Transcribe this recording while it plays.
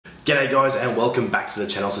G'day guys and welcome back to the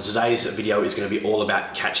channel. So today's video is going to be all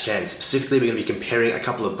about catch cans. Specifically, we're going to be comparing a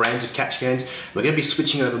couple of brands of catch cans. We're going to be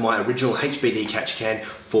switching over my original HPD catch can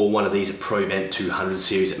for one of these Provent 200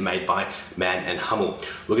 series made by Man and Hummel.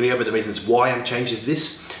 We're going to go over the reasons why I'm changing to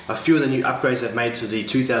this, a few of the new upgrades they've made to the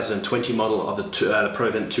 2020 model of the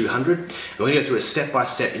Provent 200, and we're going to go through a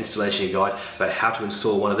step-by-step installation guide about how to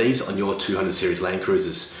install one of these on your 200 series Land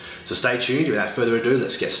Cruisers. So stay tuned. Without further ado,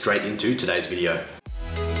 let's get straight into today's video.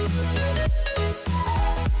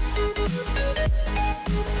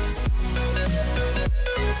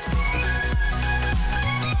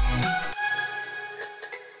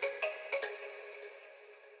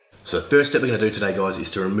 So the first step we're going to do today, guys, is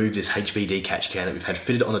to remove this HPD catch can that we've had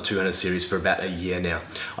fitted on the 200 series for about a year now.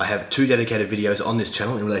 I have two dedicated videos on this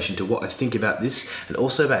channel in relation to what I think about this and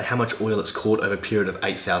also about how much oil it's caught over a period of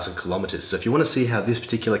 8,000 kilometers. So if you want to see how this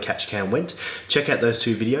particular catch can went, check out those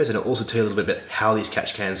two videos, and I'll also tell you a little bit about how these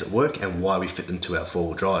catch cans work and why we fit them to our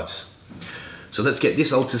four-wheel drives. So let's get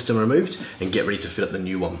this old system removed and get ready to fit up the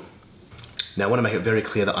new one. Now I want to make it very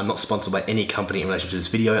clear that I'm not sponsored by any company in relation to this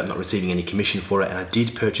video. I'm not receiving any commission for it, and I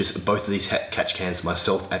did purchase both of these catch cans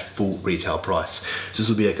myself at full retail price. So this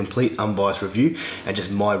will be a complete unbiased review and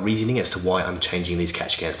just my reasoning as to why I'm changing these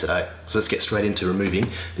catch cans today. So let's get straight into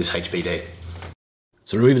removing this HPD.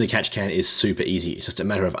 So removing the catch can is super easy. It's just a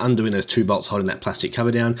matter of undoing those two bolts holding that plastic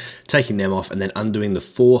cover down, taking them off, and then undoing the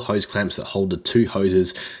four hose clamps that hold the two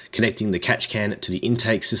hoses, connecting the catch can to the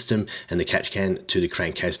intake system and the catch can to the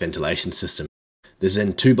crankcase ventilation system. There's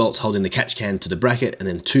then two bolts holding the catch can to the bracket, and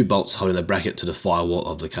then two bolts holding the bracket to the firewall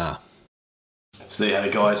of the car. So there you have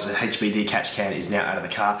it, guys. The HPD catch can is now out of the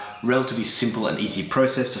car. Relatively simple and easy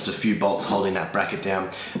process, just a few bolts holding that bracket down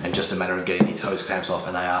and just a matter of getting these hose clamps off,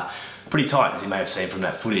 and they are pretty tight, as you may have seen from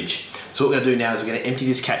that footage. So what we're going to do now is we're going to empty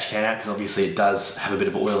this catch can out, because obviously it does have a bit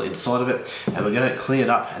of oil inside of it, and we're going to clean it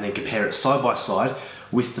up and then compare it side by side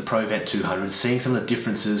with the Provent 200, seeing some of the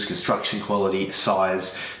differences, construction quality,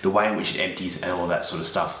 size, the way in which it empties, and all that sort of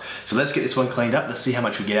stuff. So let's get this one cleaned up, let's see how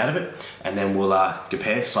much we get out of it, and then we'll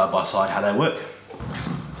compare side by side how they work.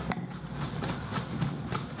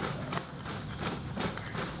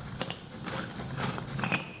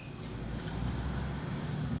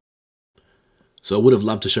 So I would have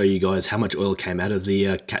loved to show you guys how much oil came out of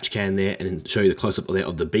the catch can there and show you the close-up there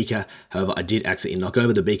of the beaker. However, I did accidentally knock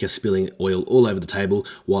over the beaker, spilling oil all over the table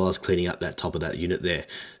while I was cleaning up that top of that unit there.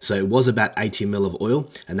 So it was about 80 ml of oil,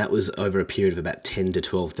 and that was over a period of about 10 to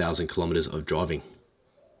 12,000 kilometers of driving.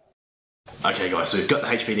 Okay guys, so we've got the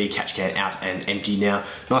HPD catch can out and empty now,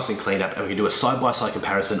 nice and cleaned up, and we can do a side-by-side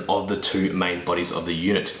comparison of the two main bodies of the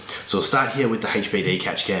unit. So we'll start here with the HPD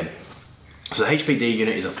catch can. So the HPD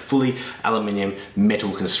unit is a fully aluminium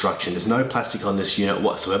metal construction. There's no plastic on this unit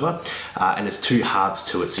whatsoever, and there's two halves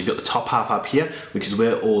to it. So you've got the top half up here, which is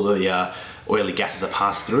where all the oily gases are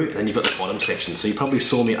passed through, and then you've got the bottom section. So you probably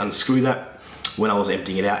saw me unscrew that when I was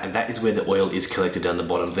emptying it out, and that is where the oil is collected down the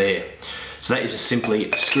bottom there. So that is just simply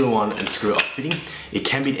a screw on and screw off fitting. It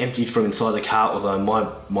can be emptied from inside the car, although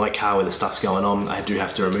my car where the stuff's going on, I do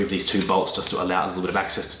have to remove these two bolts just to allow a little bit of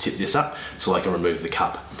access to tip this up so I can remove the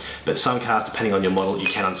cup. But some cars, depending on your model, you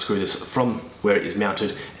can unscrew this from where it is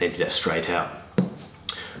mounted and empty that straight out.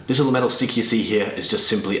 This little metal stick you see here is just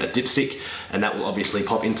simply a dipstick, and that will obviously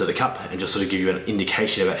pop into the cup and just sort of give you an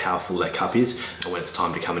indication about how full that cup is and when it's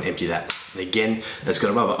time to come and empty that. And again, that's got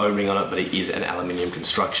a rubber O-ring on it, but it is an aluminium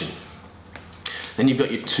construction. Then you've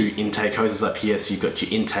got your two intake hoses up here, so you've got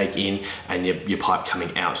your intake in and your pipe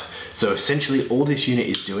coming out. So essentially all this unit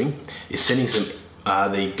is doing is sending some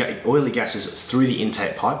the oily gases through the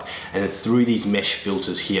intake pipe and then through these mesh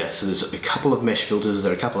filters here. So there's a couple of mesh filters,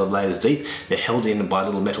 they're a couple of layers deep, they're held in by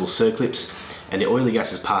little metal circlips, and the oily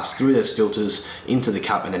gases pass through those filters into the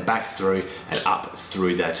cup and then back through and up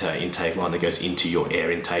through that intake line that goes into your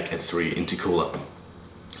air intake and through your intercooler.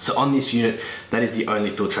 So on this unit, that is the only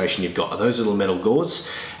filtration you've got, are those little metal gauze,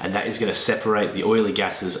 and that is going to separate the oily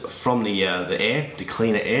gases from the air, the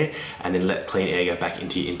cleaner air, and then let clean air go back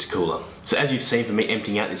into your intercooler. So as you've seen from me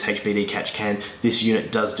emptying out this HPD catch can, this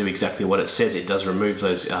unit does do exactly what it says. It does remove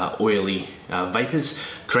those oily vapors,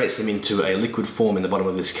 creates them into a liquid form in the bottom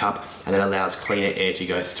of this cup, and then allows cleaner air to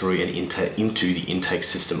go through and into the intake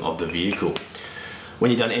system of the vehicle. When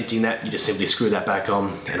you're done emptying that, you just simply screw that back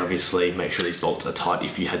on, and obviously make sure these bolts are tight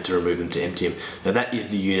if you had to remove them to empty them. Now that is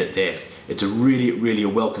the unit there. It's a really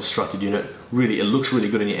well constructed unit. It looks really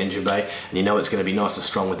good in your engine bay, and you know it's going to be nice and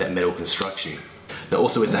strong with that metal construction. Now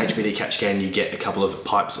also with the HPD Catch Can you get a couple of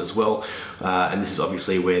pipes as well, and this is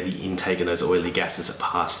obviously where the intake and those oily gases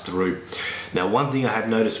pass through. Now one thing I have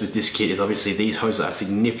noticed with this kit is obviously these hoses are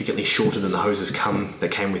significantly shorter than the hoses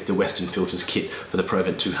that came with the Western Filters kit for the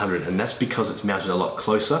Provent 200, and that's because it's mounted a lot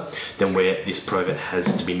closer than where this Provent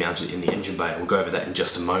has to be mounted in the engine bay. We'll go over that in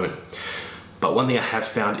just a moment. But one thing I have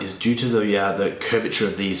found is due to the curvature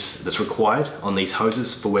of these that's required on these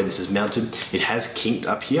hoses for where this is mounted, it has kinked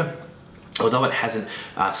up here. Although it hasn't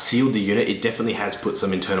sealed the unit, it definitely has put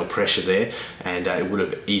some internal pressure there, and it would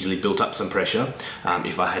have easily built up some pressure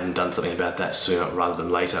if I hadn't done something about that sooner rather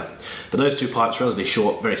than later. But those two pipes, relatively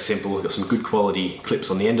short, very simple, we've got some good quality clips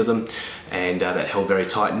on the end of them, and that held very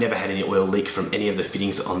tight. Never had any oil leak from any of the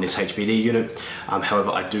fittings on this HPD unit.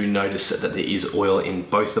 However, I do notice that there is oil in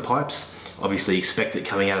both the pipes. Obviously expect it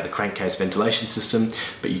coming out of the crankcase ventilation system,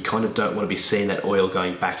 but you kind of don't want to be seeing that oil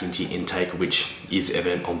going back into your intake, which is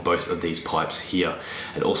evident on both of these pipes here.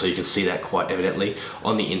 And also you can see that quite evidently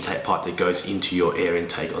on the intake pipe that goes into your air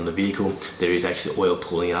intake on the vehicle. There is actually oil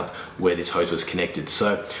pooling up where this hose was connected.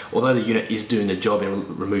 So although the unit is doing the job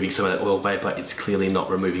in removing some of that oil vapor, it's clearly not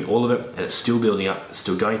removing all of it, and it's still building up,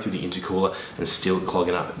 still going through the intercooler and still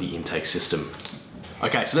clogging up the intake system.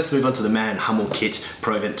 Okay, so let's move on to the Man Hummel Kit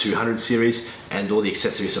Provent 200 series and all the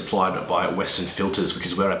accessories supplied by Western Filters, which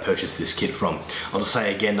is where I purchased this kit from. I'll just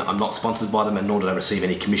say again that I'm not sponsored by them, and nor did I receive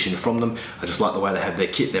any commission from them. I just like the way they have their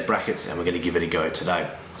kit, their brackets, and we're going to give it a go today.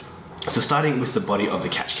 So starting with the body of the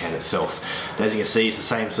catch can itself. And as you can see, it's the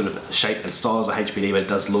same sort of shape and style as a HPD, but it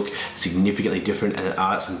does look significantly different, and there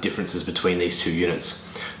are some differences between these two units.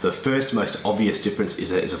 The first most obvious difference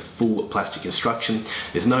is a full plastic construction.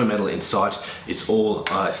 There's no metal inside, it's all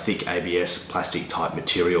thick ABS plastic type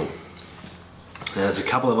material. And there's a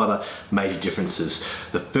couple of other major differences.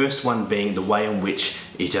 The first one being the way in which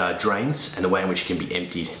it drains and the way in which it can be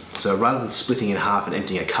emptied. So rather than splitting in half and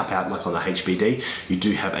emptying a cup out like on the HPD, you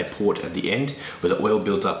do have a port at the end where the oil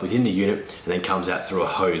builds up within the unit and then comes out through a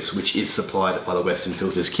hose, which is supplied by the Western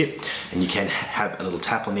Filters kit. And you can have a little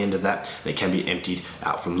tap on the end of that, and it can be emptied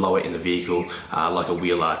out from lower in the vehicle like a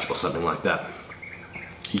wheel arch or something like that.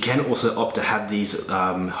 You can also opt to have these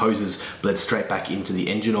hoses bled straight back into the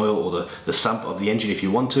engine oil or the sump of the engine if you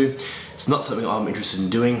want to. It's not something I'm interested in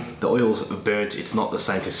doing. The oil's burnt, it's not the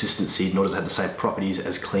same consistency, nor does it have the same properties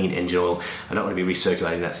as clean engine oil. I don't want to be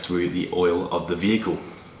recirculating that through the oil of the vehicle.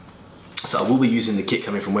 So I will be using the kit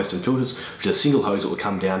coming from Western Filters, which is a single hose that will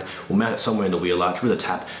come down, we'll mount it somewhere in the wheel arch with a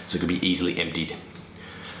tap so it can be easily emptied.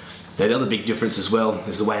 Now the other big difference as well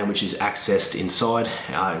is the way in which it's accessed inside.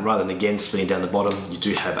 Rather than again splitting down the bottom, you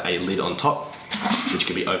do have a lid on top which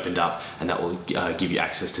can be opened up, and that will give you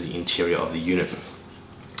access to the interior of the unit.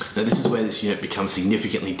 Now this is where this unit becomes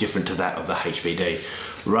significantly different to that of the HPD.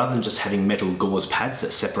 Rather than just having metal gauze pads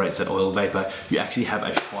that separates that oil vapor, you actually have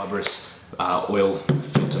a fibrous oil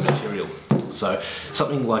filter material. So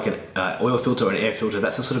something like an oil filter or an air filter,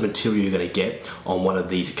 that's the sort of material you're going to get on one of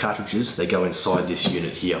these cartridges that go inside this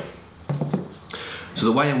unit here. So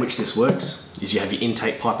the way in which this works is you have your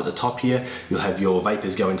intake pipe at the top here, you'll have your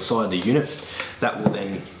vapors go inside the unit, that will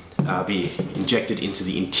then be injected into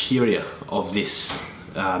the interior of this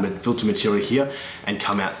filter material here and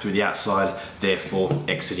come out through the outside, therefore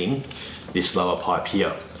exiting this lower pipe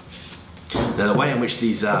here. Now the way in which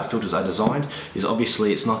these filters are designed is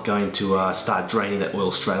obviously it's not going to start draining that oil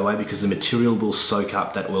straight away, because the material will soak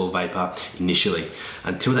up that oil vapor initially.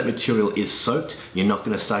 Until that material is soaked, you're not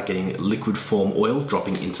going to start getting liquid form oil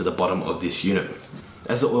dropping into the bottom of this unit.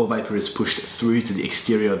 As the oil vapor is pushed through to the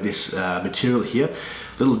exterior of this material here,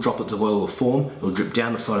 little droplets of oil will form, it will drip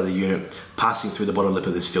down the side of the unit, passing through the bottom lip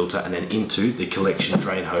of this filter and then into the collection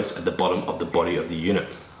drain hose at the bottom of the body of the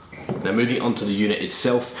unit. Now moving on to the unit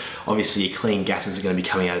itself, obviously your clean gases are going to be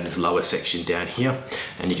coming out of this lower section down here,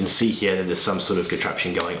 and you can see here that there's some sort of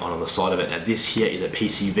contraption going on the side of it. Now this here is a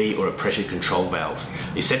PCV, or a pressure control valve.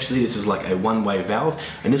 Essentially this is like a one-way valve,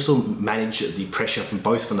 and this will manage the pressure from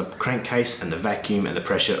both from the crankcase and the vacuum and the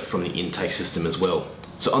pressure from the intake system as well.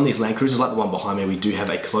 So on these Land Cruisers, like the one behind me, we do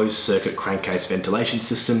have a closed circuit crankcase ventilation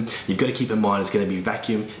system. You've got to keep in mind it's going to be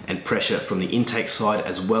vacuum and pressure from the intake side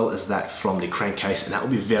as well as that from the crankcase, and that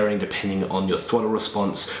will be varying depending on your throttle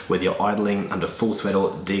response, whether you're idling under full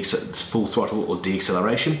throttle or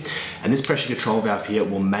deacceleration. And this pressure control valve here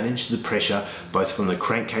will manage the pressure both from the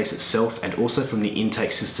crankcase itself and also from the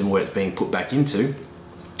intake system where it's being put back into,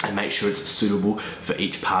 and make sure it's suitable for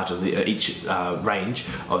each part of the range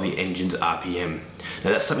of the engine's RPM. Now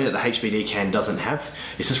that's something that the HPD can doesn't have.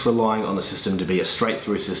 It's just relying on the system to be a straight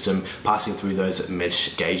through system passing through those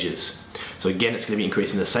mesh gauges. So again, it's going to be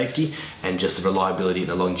increasing the safety and just the reliability and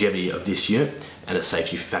the longevity of this unit, and a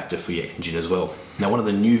safety factor for your engine as well. Now, one of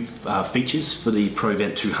the new features for the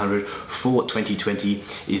Provent 200 for 2020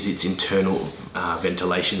 is its internal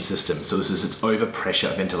ventilation system. So this is its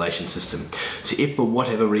overpressure ventilation system. So if for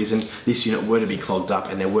whatever reason this unit were to be clogged up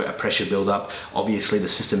and there were a pressure build-up, obviously the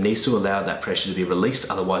system needs to allow that pressure to be released,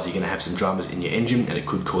 otherwise you're going to have some dramas in your engine and it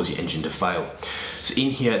could cause your engine to fail. So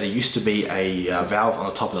in here there used to be a valve on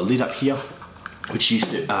the top of the lid up here, which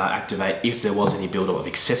used to activate if there was any buildup of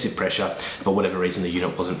excessive pressure. For whatever reason the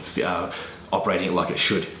unit wasn't operating like it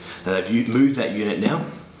should. Now they've moved that unit now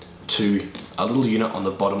to a little unit on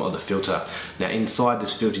the bottom of the filter. Now inside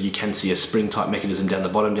this filter you can see a spring type mechanism down the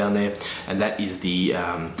bottom down there, and that is the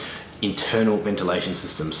internal ventilation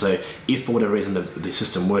system. So if for whatever reason the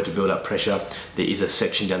system were to build up pressure, there is a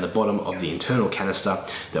section down the bottom of the internal canister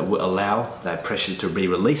that will allow that pressure to be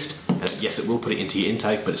released. And yes, it will put it into your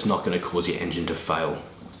intake, but it's not going to cause your engine to fail.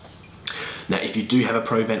 Now, if you do have a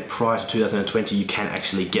Provent prior to 2020, you can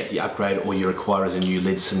actually get the upgrade. All you require is a new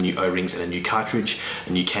lid, some new O-rings and a new cartridge,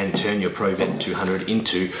 and you can turn your Provent 200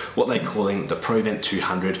 into what they're calling the Provent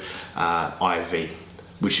 200 IV,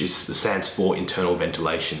 which stands for internal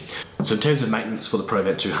ventilation. So in terms of maintenance for the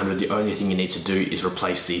Provent 200, the only thing you need to do is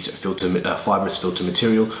replace these fibrous filter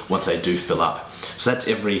material once they do fill up. So that's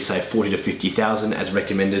every, say, 40 to 50,000 as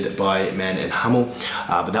recommended by Mann and Hummel,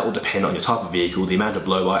 but that will depend on your type of vehicle, the amount of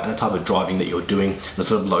blow-by and the type of driving that you're doing, and the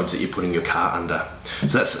sort of loads that you're putting your car under.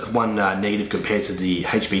 So that's one negative compared to the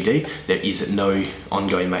HPD. There is no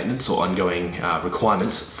ongoing maintenance or ongoing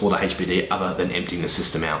requirements for the HPD other than emptying the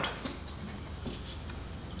system out.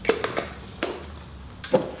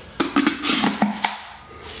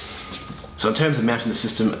 So in terms of mounting the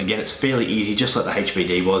system, again, it's fairly easy, just like the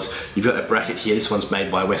HPD was. You've got a bracket here. This one's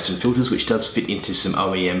made by Western Filters, which does fit into some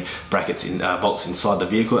OEM brackets in bolts inside the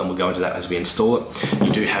vehicle, and we'll go into that as we install it.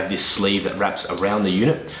 You do have this sleeve that wraps around the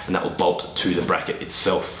unit, and that will bolt to the bracket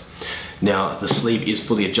itself. Now, the sleeve is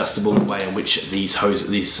fully adjustable in the way in which these hose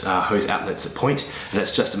outlets point, and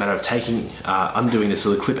it's just a matter of undoing this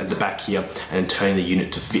little clip at the back here and turning the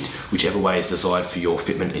unit to fit whichever way is desired for your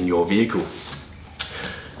fitment in your vehicle.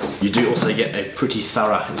 You do also get a pretty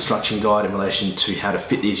thorough instruction guide in relation to how to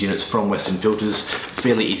fit these units from Western Filters.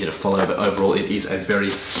 Fairly easy to follow, but overall it is a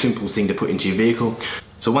very simple thing to put into your vehicle.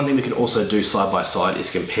 So one thing we can also do side by side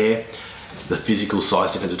is compare the physical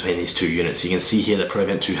size difference between these two units. You can see here the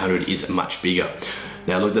Provent 200 is much bigger.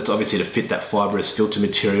 Now look, that's obviously to fit that fibrous filter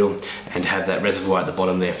material and have that reservoir at the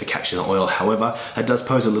bottom there for catching the oil. However, that does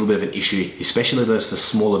pose a little bit of an issue, especially those for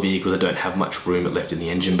smaller vehicles that don't have much room left in the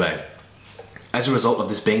engine bay. As a result of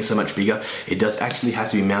this being so much bigger, it does actually have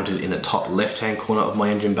to be mounted in the top left-hand corner of my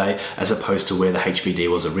engine bay as opposed to where the HPD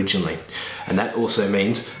was originally. And that also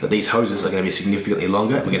means that these hoses are going to be significantly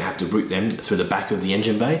longer, and we're going to have to route them through the back of the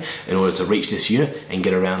engine bay in order to reach this unit and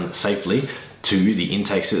get around safely to the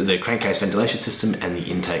intake, the crankcase ventilation system and the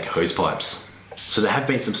intake hose pipes. So there have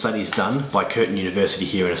been some studies done by Curtin University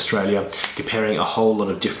here in Australia comparing a whole lot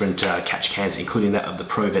of different catch cans, including that of the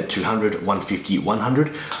Provent 200, 150,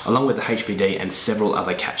 100, along with the HPD and several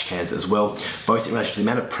other catch cans as well, both in relation to the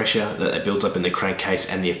amount of pressure that builds up in the crankcase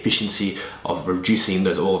and the efficiency of reducing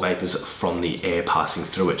those oil vapors from the air passing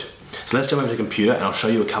through it. So let's jump over to the computer and I'll show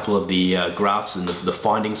you a couple of the graphs and the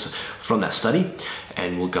findings from that study,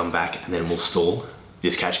 and we'll come back and then we'll install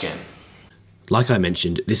this catch can. Like I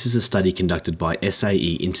mentioned, this is a study conducted by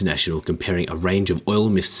SAE International comparing a range of oil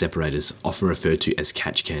mist separators, often referred to as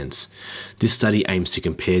catch cans. This study aims to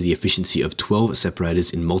compare the efficiency of 12 separators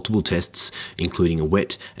in multiple tests, including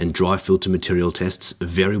wet and dry filter material tests,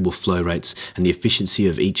 variable flow rates, and the efficiency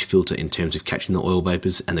of each filter in terms of catching the oil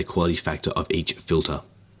vapors and the quality factor of each filter.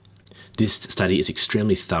 This study is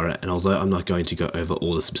extremely thorough, and although I'm not going to go over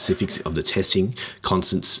all the specifics of the testing,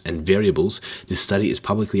 constants and variables, this study is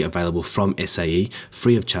publicly available from SAE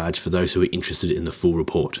free of charge for those who are interested in the full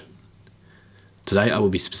report. Today I will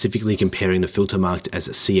be specifically comparing the filter marked as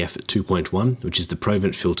CF 2.1, which is the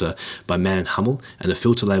Provent filter by Mann and Hummel, and the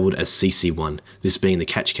filter labelled as CC1, this being the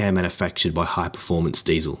catch can manufactured by High Performance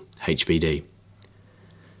Diesel, HPD.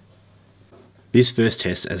 This first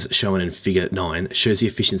test, as shown in figure 9, shows the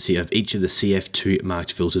efficiency of each of the CF2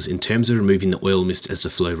 marked filters in terms of removing the oil mist as the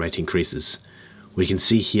flow rate increases. We can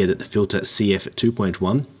see here that the filter CF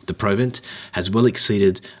 2.1, the Provent, has well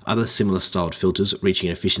exceeded other similar styled filters, reaching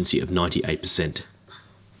an efficiency of 98%.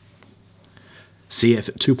 CF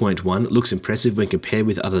 2.1 looks impressive when compared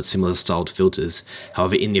with other similar styled filters.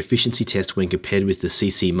 However, in the efficiency test when compared with the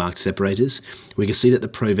CC marked separators, we can see that the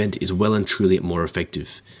Provent is well and truly more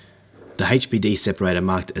effective. The HPD separator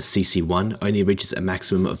marked as CC1 only reaches a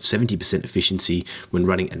maximum of 70% efficiency when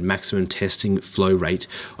running at maximum testing flow rate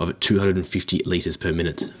of 250 litres per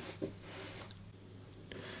minute.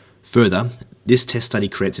 Further, this test study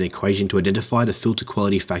creates an equation to identify the filter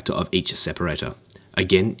quality factor of each separator.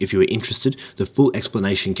 Again, if you are interested, the full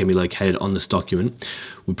explanation can be located on this document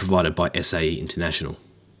provided by SAE International.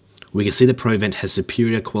 We can see that Provent has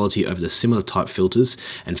superior quality over the similar type filters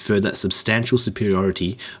and further substantial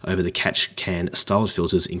superiority over the Catch Can styled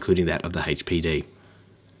filters, including that of the HPD.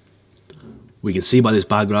 We can see by this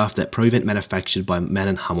bar graph that Provent manufactured by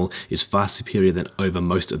Mann & Hummel is far superior than over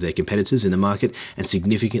most of their competitors in the market and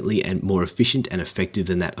significantly and more efficient and effective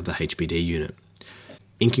than that of the HPD unit.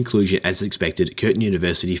 In conclusion, as expected, Curtin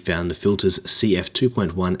University found the filters CF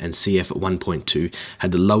 2.1 and CF 1.2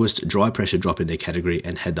 had the lowest dry pressure drop in their category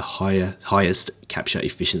and had the highest capture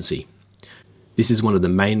efficiency. This is one of the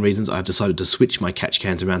main reasons I've decided to switch my catch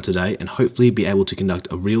cans around today and hopefully be able to conduct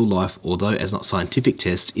a real life, although as not scientific,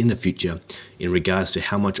 test in the future in regards to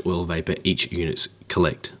how much oil vapor each unit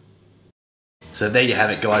collect. So there you have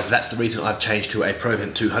it, guys. That's the reason I've changed to a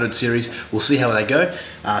Provent 200 series. We'll see how they go.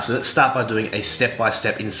 So let's start by doing a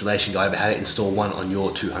step-by-step installation guide about how to install one on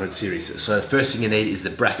your 200 series. So the first thing you need is the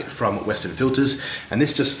bracket from Western Filters, and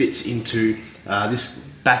this just fits into this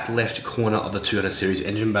back left corner of the 200 series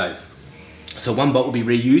engine bay. So one bolt will be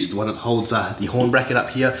reused, the one that holds the horn bracket up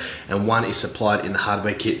here, and one is supplied in the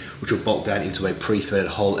hardware kit, which will bolt down into a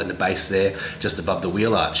pre-threaded hole in the base there, just above the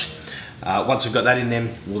wheel arch. Once we've got that in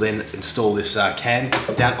them, we'll then install this can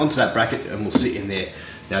down onto that bracket and we'll sit in there.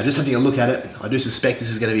 Now, just having a look at it, I do suspect this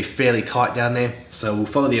is going to be fairly tight down there, so we'll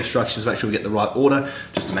follow the instructions, make sure we get the right order,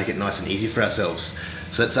 just to make it nice and easy for ourselves.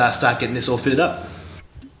 So let's start getting this all fitted up.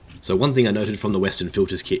 So one thing I noted from the Western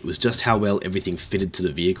Filters kit was just how well everything fitted to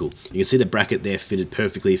the vehicle. You can see the bracket there fitted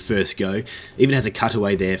perfectly first go. Even has a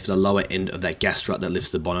cutaway there for the lower end of that gas strut that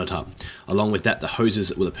lifts the bonnet up. Along with that, the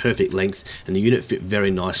hoses were the perfect length and the unit fit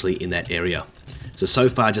very nicely in that area. So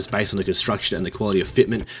far, just based on the construction and the quality of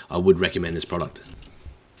fitment, I would recommend this product.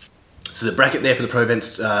 So the bracket there for the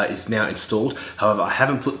Provent is now installed. However, I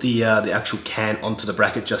haven't put the actual can onto the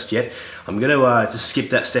bracket just yet. I'm going to just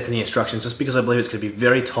skip that step in the instructions just because I believe it's going to be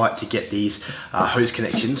very tight to get these hose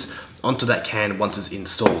connections onto that can once it's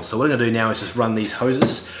installed. So what I'm going to do now is just run these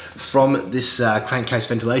hoses from this crankcase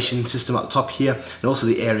ventilation system up top here, and also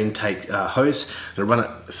the air intake hose. I'm going to run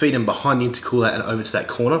it, feed them behind the intercooler and over to that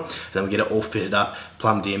corner, and then we'll get it all fitted up,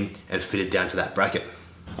 plumbed in, and fitted down to that bracket.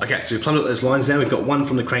 Okay, so we've plumbed up those lines now. We've got one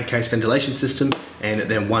from the crankcase ventilation system and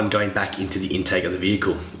then one going back into the intake of the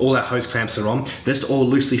vehicle. All our hose clamps are on. They're just all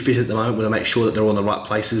loosely fitted at the moment. We're gonna make sure that they're all in the right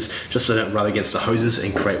places just so they don't rub against the hoses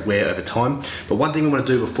and create wear over time. But one thing we want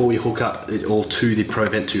to do before we hook up it all to the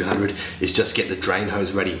Provent 200 is just get the drain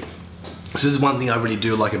hose ready. So this is one thing I really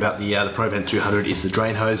do like about the Provent 200 is the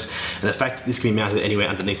drain hose, and the fact that this can be mounted anywhere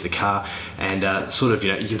underneath the car, and sort of,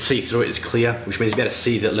 you know, you can see through it, it's clear, which means you'll be able to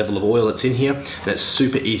see the level of oil that's in here, and it's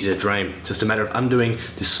super easy to drain. It's just a matter of undoing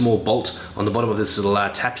this small bolt on the bottom of this little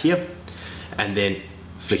tap here, and then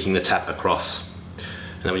flicking the tap across.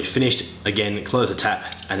 And then when you're finished, again, close the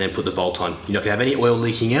tap and then put the bolt on. You're not gonna have any oil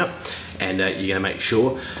leaking out, and you're gonna make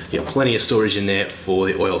sure you have plenty of storage in there for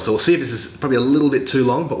the oil. So we'll see if this is probably a little bit too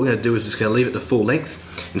long, but what we're gonna do is just gonna leave it to full length,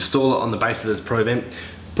 install it on the base of the Provent,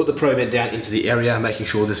 put the Provent down into the area, making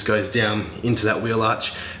sure this goes down into that wheel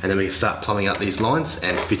arch, and then we can start plumbing up these lines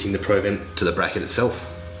and fitting the Provent to the bracket itself.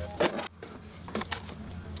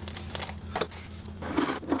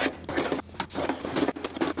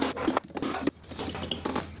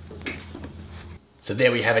 So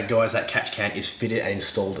there we have it, guys. That catch can is fitted and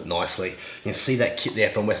installed nicely. You can see that kit there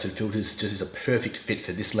from Western Filters just is a perfect fit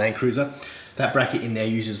for this Land Cruiser. That bracket in there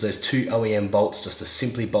uses those 2 OEM bolts just to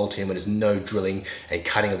simply bolt in when there's no drilling and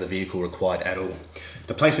cutting of the vehicle required at all.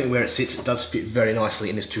 The placement where it sits does fit very nicely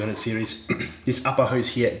in this 200 series. This upper hose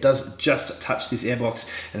here does just touch this airbox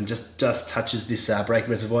and just touches this brake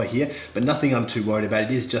reservoir here, but nothing I'm too worried about.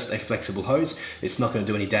 It is just a flexible hose. It's not going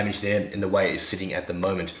to do any damage there in the way it's sitting at the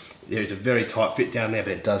moment. There is a very tight fit down there,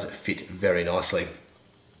 but it does fit very nicely.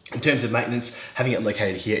 In terms of maintenance, having it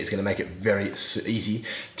located here is going to make it very easy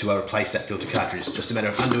to replace that filter cartridge. Just a matter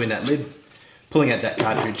of undoing that lid, pulling out that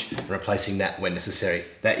cartridge and replacing that when necessary.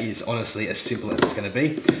 That is honestly as simple as it's going to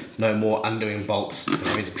be. No more undoing bolts and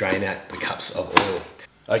having to drain out the cups of oil.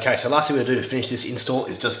 Okay, so last thing we're going to do to finish this install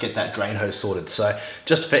is just get that drain hose sorted. So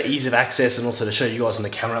just for ease of access and also to show you guys on the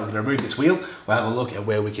camera, we're going to remove this wheel. We'll have a look at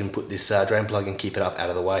where we can put this drain plug and keep it up out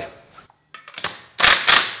of the way.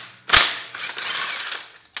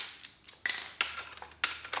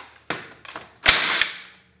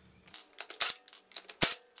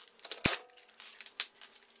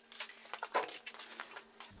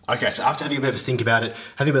 Okay, so after having a bit of a think about it,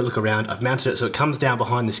 having a bit of a look around, I've mounted it so it comes down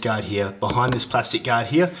behind this guard here, behind this plastic guard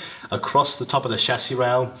here, across the top of the chassis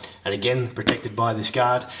rail, and again, protected by this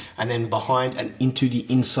guard, and then behind and into the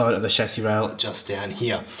inside of the chassis rail just down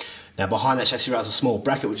here. Now behind that chassis rail is a small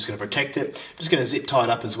bracket which is going to protect it. I'm just going to zip tie it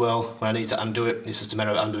up as well when I need to undo it. It's just a matter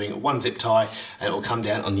of undoing one zip tie and it will come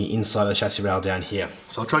down on the inside of the chassis rail down here.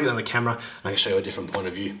 So I'll try to get on the camera and I can show you a different point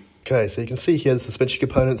of view. Okay, so you can see here the suspension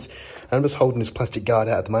components. I'm just holding this plastic guard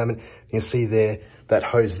out at the moment. You can see there, that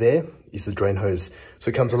hose there is the drain hose. So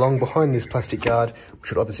it comes along behind this plastic guard,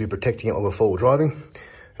 which would obviously be protecting it while we're forward driving,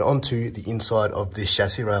 and onto the inside of this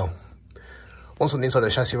chassis rail. Once on the inside of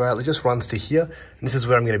the chassis rail, it just runs to here, and this is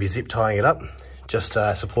where I'm going to be zip tying it up, just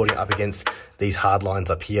supporting it up against these hard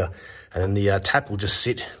lines up here. And then the tap will just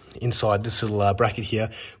sit inside this little bracket here,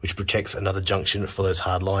 which protects another junction for those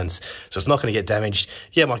hard lines. So it's not going to get damaged.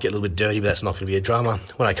 Yeah, it might get a little bit dirty, but that's not going to be a drama.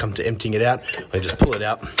 When I come to emptying it out, I just pull it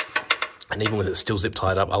out, and even with it still zip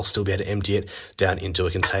tied up, I'll still be able to empty it down into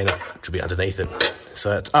a container, which will be underneath it.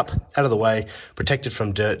 So it's up, out of the way, protected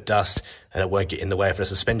from dirt, dust, and it won't get in the way of the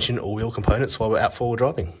suspension or wheel components while we're out forward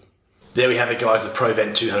driving. There we have it, guys. The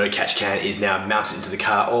Provent 200 Catch Can is now mounted into the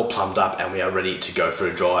car, all plumbed up, and we are ready to go for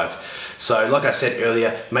a drive. So like I said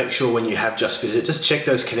earlier, make sure when you have just fitted it, just check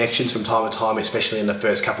those connections from time to time, especially in the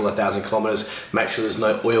first couple of thousand kilometers. Make sure there's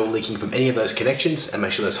no oil leaking from any of those connections, and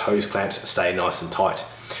make sure those hose clamps stay nice and tight.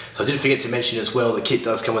 So I did forget to mention as well, the kit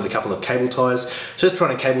does come with a couple of cable ties. So just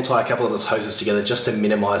trying to cable tie a couple of those hoses together just to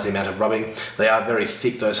minimize the amount of rubbing. They are very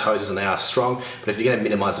thick, those hoses, and they are strong, but if you're going to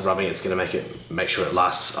minimize the rubbing, it's going to make sure it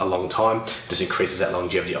lasts a long time. It just increases that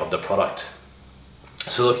longevity of the product.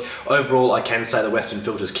 So look, overall I can say the Western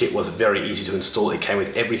Filters kit was very easy to install. It came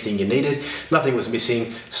with everything you needed, nothing was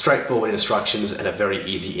missing, straightforward instructions and a very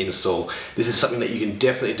easy install. This is something that you can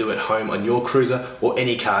definitely do at home on your cruiser or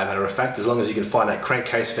any car, as a matter of fact, as long as you can find that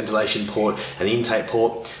crankcase ventilation port and the intake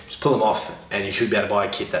port, just pull them off and you should be able to buy a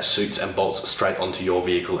kit that suits and bolts straight onto your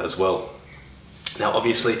vehicle as well. Now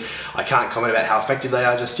obviously I can't comment about how effective they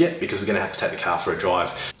are just yet because we're going to have to take the car for a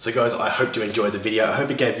drive. So guys, I hope you enjoyed the video. I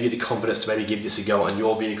hope it gave you the confidence to maybe give this a go on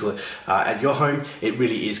your vehicle at your home. It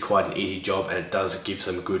really is quite an easy job and it does give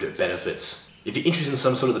some good benefits. If you're interested in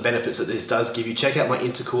some sort of the benefits that this does give you, check out my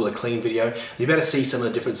intercooler clean video. You'll be able to see some of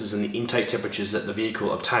the differences in the intake temperatures that the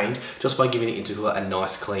vehicle obtained just by giving the intercooler a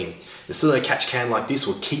nice clean. The still a catch can like this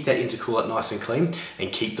will keep that intercooler nice and clean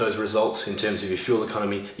and keep those results in terms of your fuel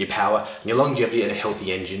economy, your power, and your longevity and a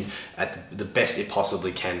healthy engine at the best it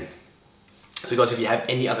possibly can. So guys, if you have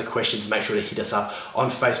any other questions, make sure to hit us up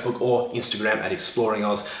on Facebook or Instagram at Exploring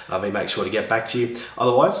Oz, and I'll make sure to get back to you.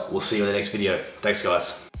 Otherwise, we'll see you in the next video. Thanks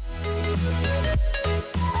guys.